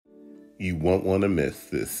You won't want to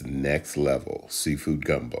miss this next level seafood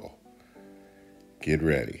gumbo. Get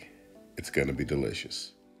ready. It's going to be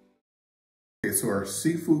delicious. Okay, so our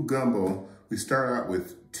seafood gumbo, we start out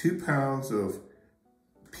with 2 pounds of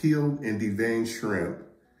peeled and deveined shrimp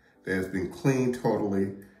that has been cleaned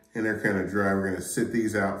totally, and they're kind of dry. We're going to sit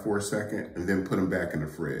these out for a second and then put them back in the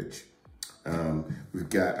fridge. We've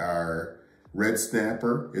got our red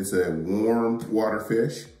snapper. It's a warm water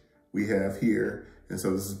fish we have here. And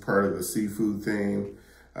so this is part of the seafood theme.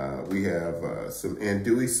 We have some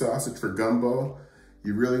andouille sausage for gumbo.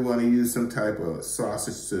 You really want to use some type of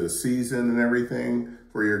sausage to season and everything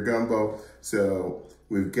for your gumbo. So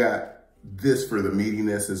we've got this for the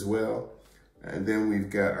meatiness as well. And then we've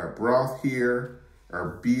got our broth here,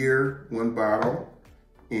 our beer, 1 bottle,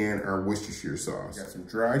 and our Worcestershire sauce. Got some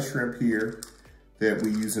dried shrimp here that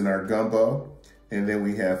we use in our gumbo. And then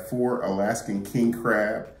we have 4 Alaskan king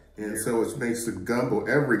crab. And so it makes the gumbo,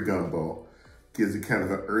 every gumbo, gives it kind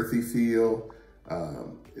of an earthy feel.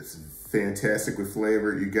 It's fantastic with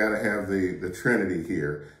flavor. You gotta have the trinity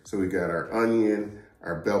here. So we got our onion,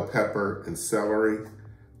 our bell pepper and celery,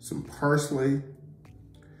 some parsley,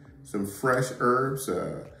 some fresh herbs.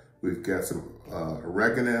 We've got some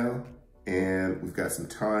oregano, and we've got some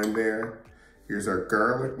thyme there. Here's our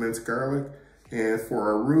garlic, minced garlic. And for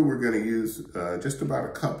our roux, we're gonna use just about a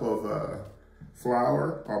cup of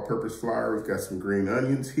flour, all-purpose flour. We've got some green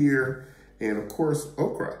onions here, and of course,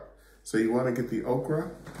 okra. So you wanna get the okra.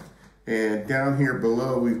 And down here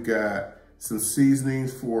below, we've got some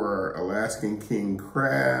seasonings for our Alaskan king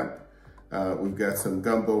crab. We've got some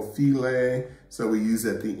gumbo filet. So we use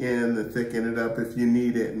at the end to thicken it up if you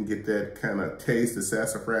need it and get that kind of taste, the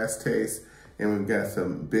sassafras taste. And we've got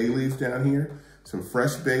some bay leaves down here, some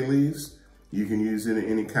fresh bay leaves. You can use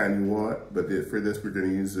any kind you want, but for this, we're gonna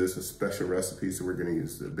use this a special recipe, so we're gonna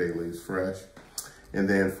use the bay leaves fresh. And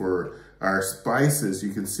then for our spices, you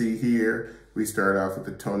can see here, we start off with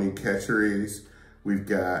the Tony Chachere's. We've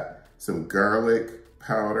got some garlic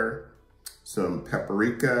powder, some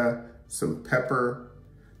paprika, some pepper,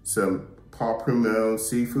 some Paul Prudhomme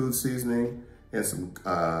seafood seasoning, and some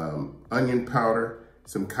onion powder,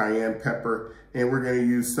 some cayenne pepper, and we're gonna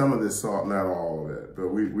use some of this salt, not all of it, but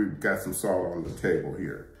we've got some salt on the table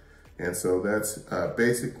here. And so that's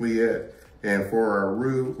basically it. And for our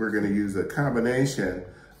roux, we're gonna use a combination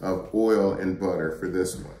of oil and butter for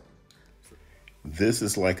this one. This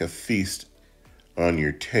is like a feast on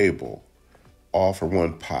your table, all for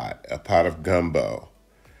one pot, a pot of gumbo.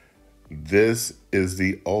 This is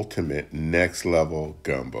the ultimate next level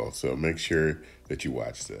gumbo, so make sure that you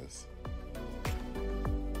watch this.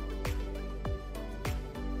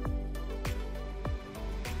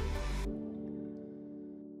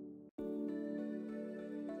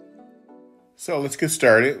 So let's get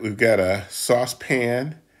started. We've got a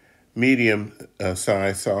saucepan, medium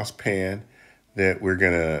size saucepan that we're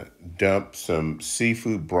gonna dump some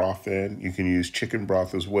seafood broth in. You can use chicken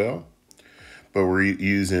broth as well, but we're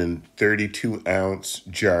using 32-ounce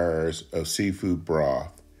jars of seafood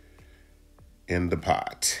broth in the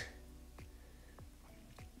pot.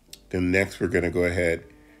 Then next we're gonna go ahead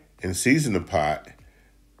and season the pot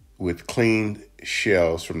with cleaned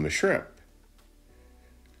shells from the shrimp.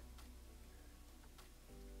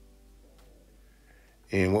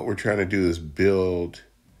 And what we're trying to do is build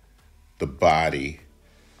the body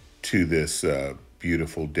to this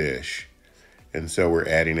beautiful dish. And so we're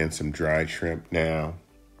adding in some dried shrimp now.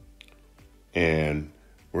 And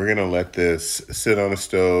we're gonna let this sit on the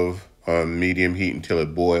stove on medium heat until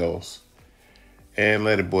it boils. And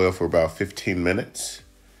let it boil for about 15 minutes.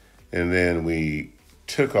 And then we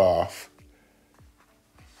took off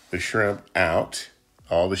the shrimp out,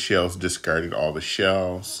 all the shells, discarded all the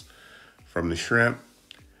shells from the shrimp.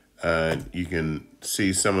 You can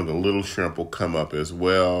see some of the little shrimp will come up as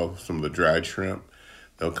well. Some of the dried shrimp,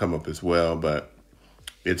 they'll come up as well, but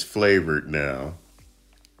it's flavored now.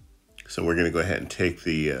 So we're gonna go ahead and take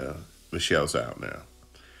the shells out now.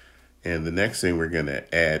 And the next thing we're gonna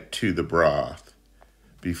add to the broth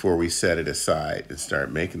before we set it aside and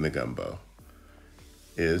start making the gumbo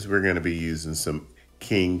is we're gonna be using some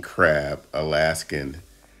king crab Alaskan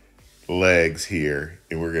legs here,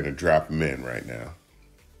 and we're gonna drop them in right now.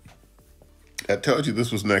 I told you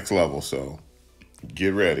this was next level, so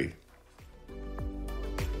get ready.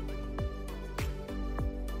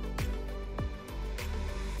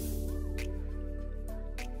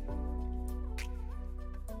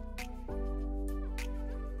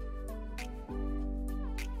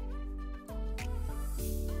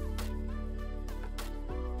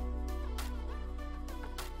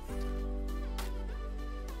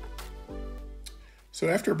 So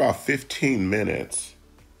after about 15 minutes,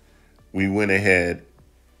 we went ahead,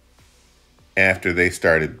 after they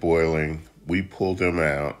started boiling, we pulled them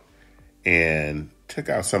out and took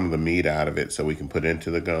out some of the meat out of it so we can put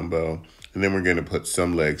into the gumbo. And then we're going to put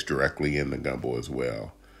some legs directly in the gumbo as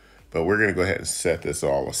well. But we're going to go ahead and set this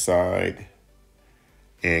all aside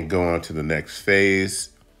and go on to the next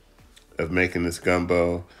phase of making this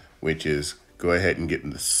gumbo, which is go ahead and get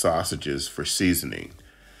the sausages for seasoning.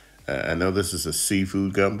 I know this is a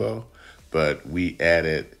seafood gumbo, but we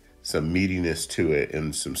added some meatiness to it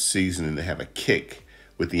and some seasoning to have a kick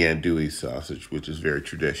with the andouille sausage, which is very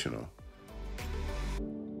traditional.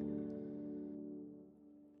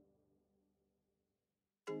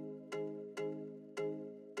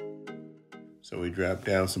 So we dropped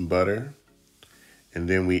down some butter, and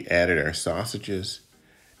then we added our sausages.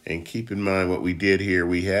 And keep in mind what we did here,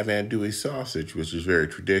 we have andouille sausage, which is very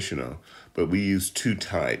traditional, but we use two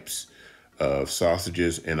types of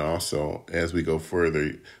sausages, and also as we go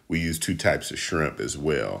further, we use two types of shrimp as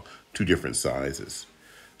well, two different sizes.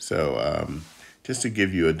 So just to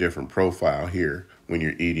give you a different profile here when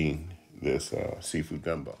you're eating this seafood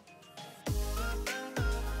gumbo.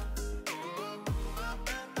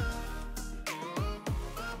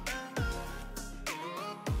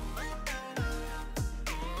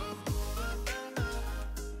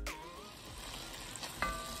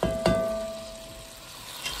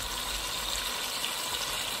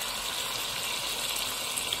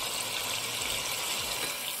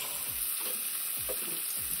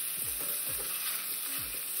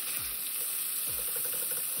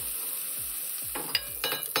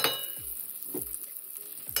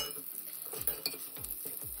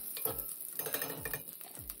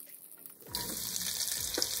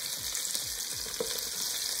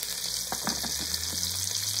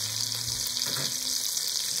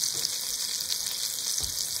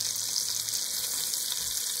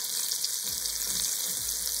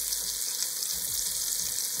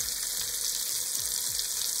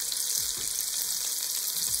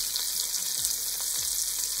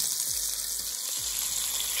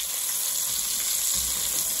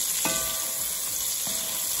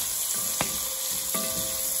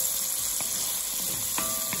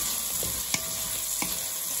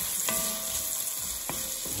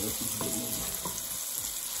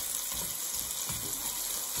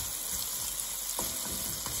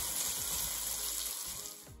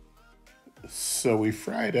 So we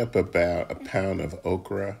fried up about a pound of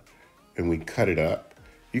okra and we cut it up.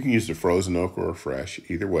 You can use the frozen okra or fresh,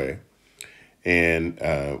 either way. And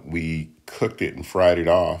we cooked it and fried it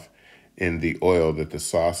off in the oil that the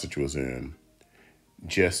sausage was in,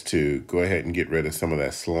 just to go ahead and get rid of some of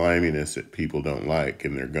that sliminess that people don't like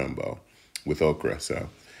in their gumbo with okra. So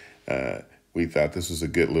we thought this was a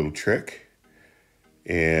good little trick,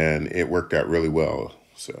 and it worked out really well.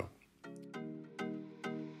 So.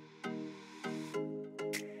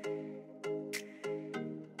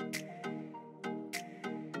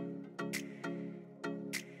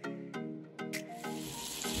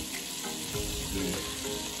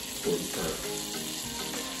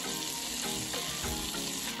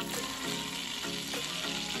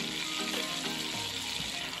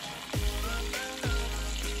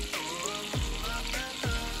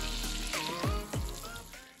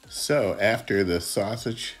 So after the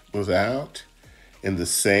sausage was out, in the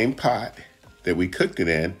same pot that we cooked it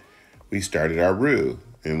in, we started our roux.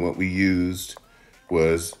 And what we used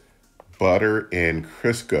was butter and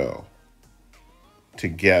Crisco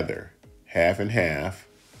together, half and half,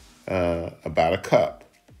 about a cup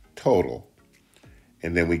total.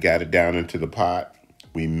 And then we got it down into the pot.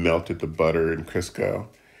 We melted the butter and Crisco,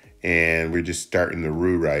 and we're just starting the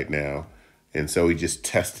roux right now. And so we just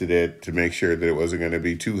tested it to make sure that it wasn't going to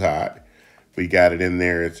be too hot. We got it in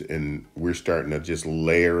there, and we're starting to just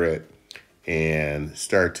layer it and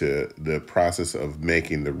start the process of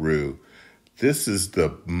making the roux. This is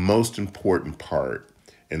the most important part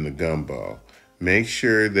in the gumbo. Make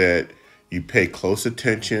sure that you pay close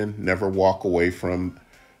attention, never walk away from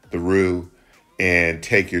the roux, and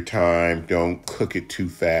take your time. Don't cook it too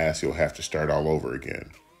fast. You'll have to start all over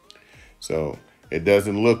again. So it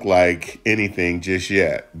doesn't look like anything just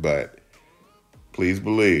yet, but please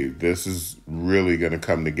believe this is really going to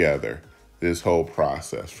come together, this whole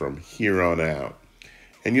process from here on out.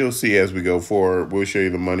 And you'll see as we go forward, we'll show you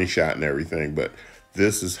the money shot and everything, but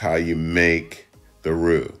this is how you make the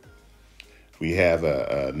roux. We have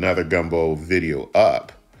another gumbo video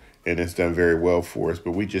up, and it's done very well for us,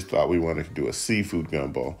 but we just thought we wanted to do a seafood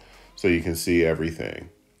gumbo so you can see everything.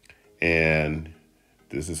 And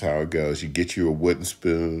this is how it goes. You get you a wooden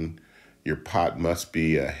spoon. Your pot must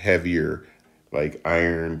be a heavier, like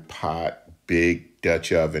iron pot, big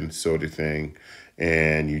Dutch oven sort of thing.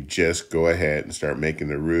 and you just go ahead and start making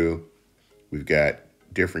the roux. We've got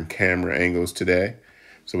different camera angles today,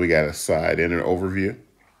 so we got a side and an overview.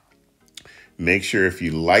 Make sure if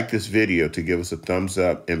you like this video to give us a thumbs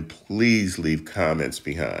up, and please leave comments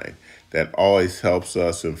behind. That always helps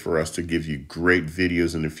us and for us to give you great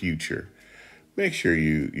videos in the future. Make sure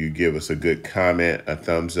you give us a good comment, a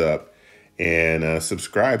thumbs up, and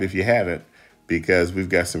subscribe if you haven't, because we've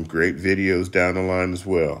got some great videos down the line as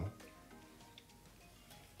well.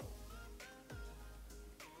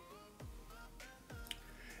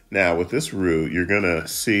 Now with this roux, you're gonna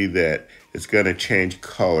see that it's gonna change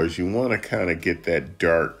colors. You wanna kind of get that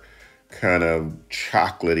dark, kind of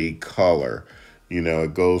chocolatey color. You know,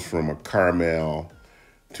 it goes from a caramel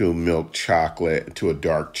to a milk chocolate to a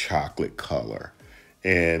dark chocolate color.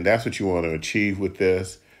 And that's what you want to achieve with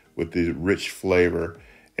this, with the rich flavor.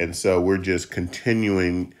 And so we're just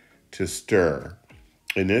continuing to stir.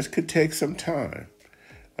 And this could take some time.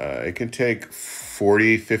 It can take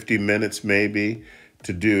 40, 50 minutes maybe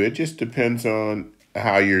to do. It just depends on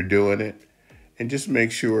how you're doing it. And just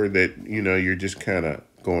make sure that, you know, you're just kind of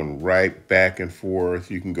going right back and forth.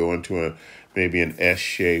 You can go into maybe an S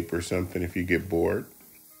shape or something if you get bored.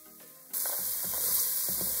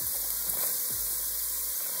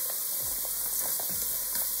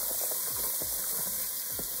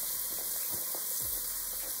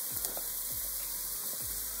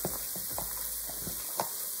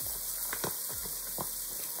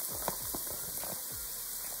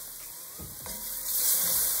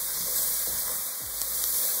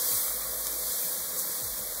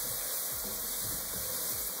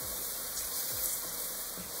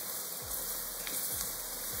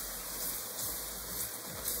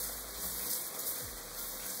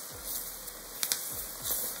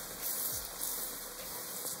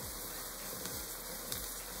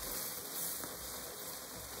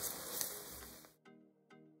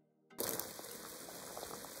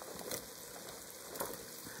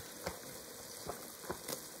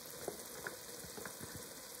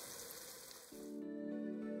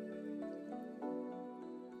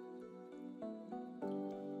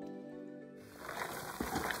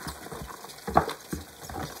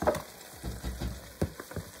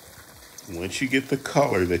 Once you get the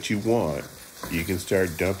color that you want, you can start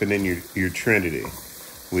dumping in your trinity,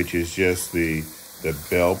 which is just the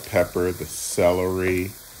bell pepper, the celery,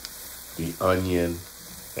 the onion.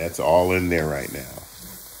 That's all in there right now.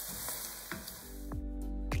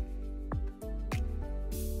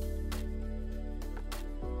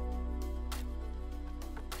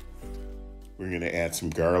 We're going to add some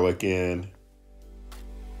garlic in.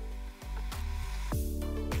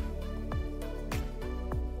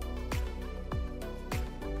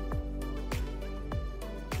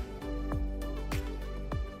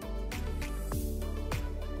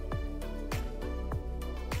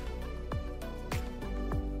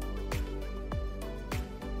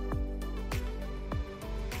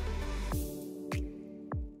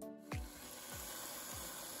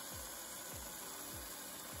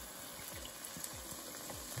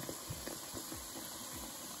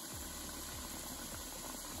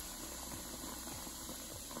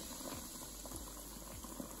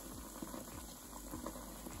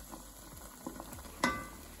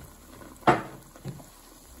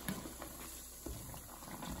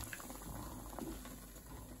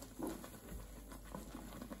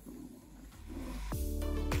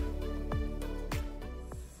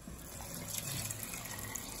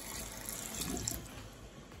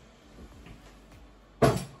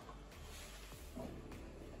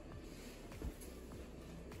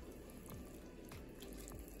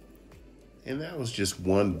 And that was just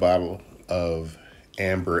one bottle of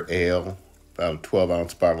amber ale, about a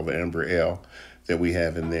 12-ounce bottle of amber ale that we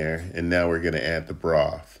have in there. And now we're going to add the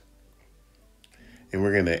broth. And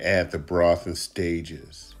we're going to add the broth in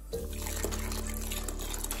stages.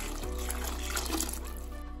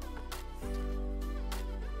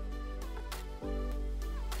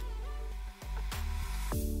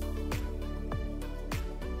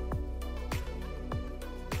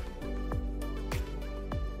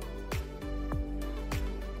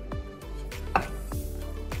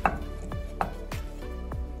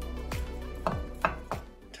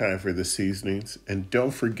 Time for the seasonings. And don't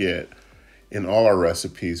forget, in all our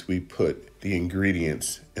recipes, we put the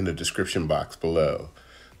ingredients in the description box below.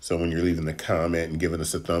 So when you're leaving the comment and giving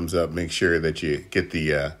us a thumbs up, make sure that you get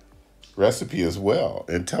the recipe as well.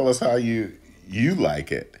 And tell us how you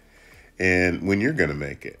like it and when you're gonna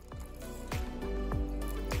make it.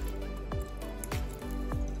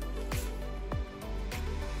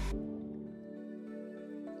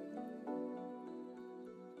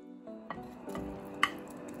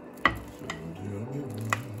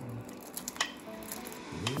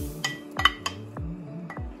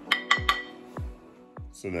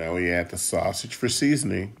 So now we add the sausage for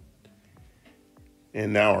seasoning.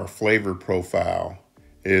 And now our flavor profile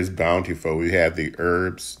is bountiful. We have the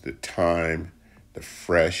herbs, the thyme, the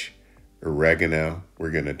fresh oregano.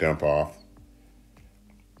 We're going to dump off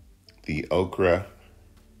the okra.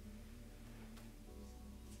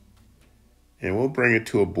 And we'll bring it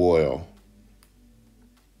to a boil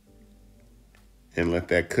and let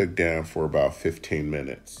that cook down for about 15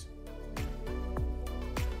 minutes.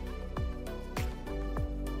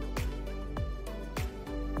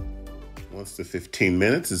 Once the 15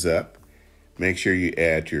 minutes is up, make sure you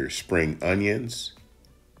add your spring onions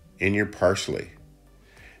and your parsley.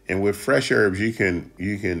 And with fresh herbs, you can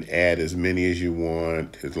add as many as you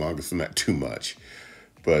want, as long as it's not too much.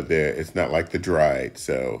 But it's not like the dried,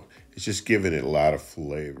 so it's just giving it a lot of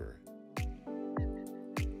flavor.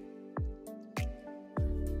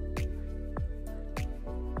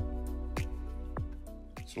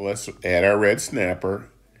 So let's add our red snapper.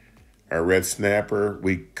 Our red snapper,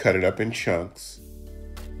 we cut it up in chunks.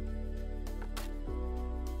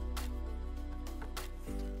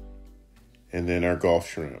 And then our Gulf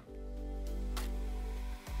shrimp.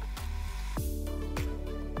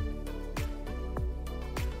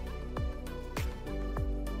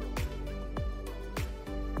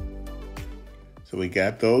 So we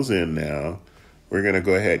got those in now. We're gonna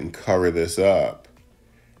go ahead and cover this up.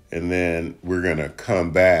 And then we're gonna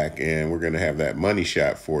come back and we're gonna have that money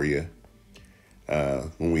shot for you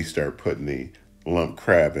when we start putting the lump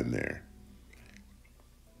crab in there.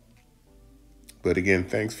 But again,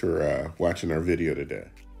 thanks for watching our video today.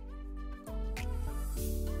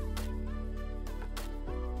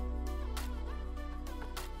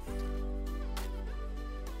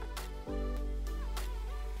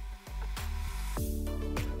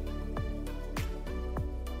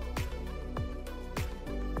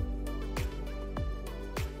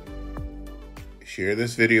 Share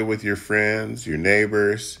this video with your friends, your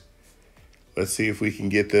neighbors. Let's see if we can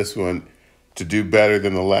get this one to do better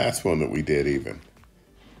than the last one that we did even.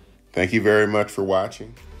 Thank you very much for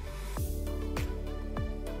watching.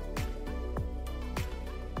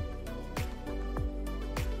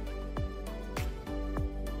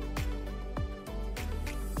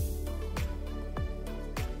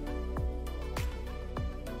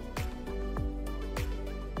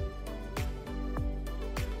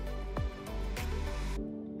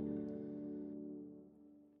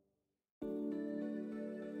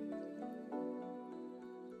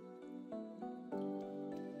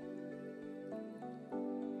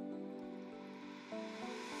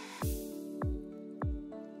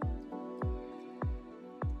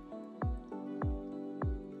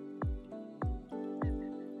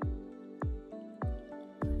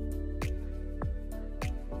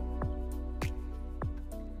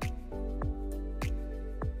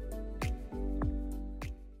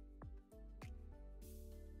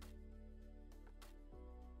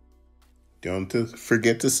 Don't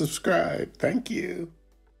forget to subscribe. Thank you.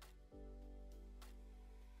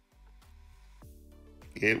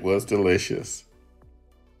 It was delicious.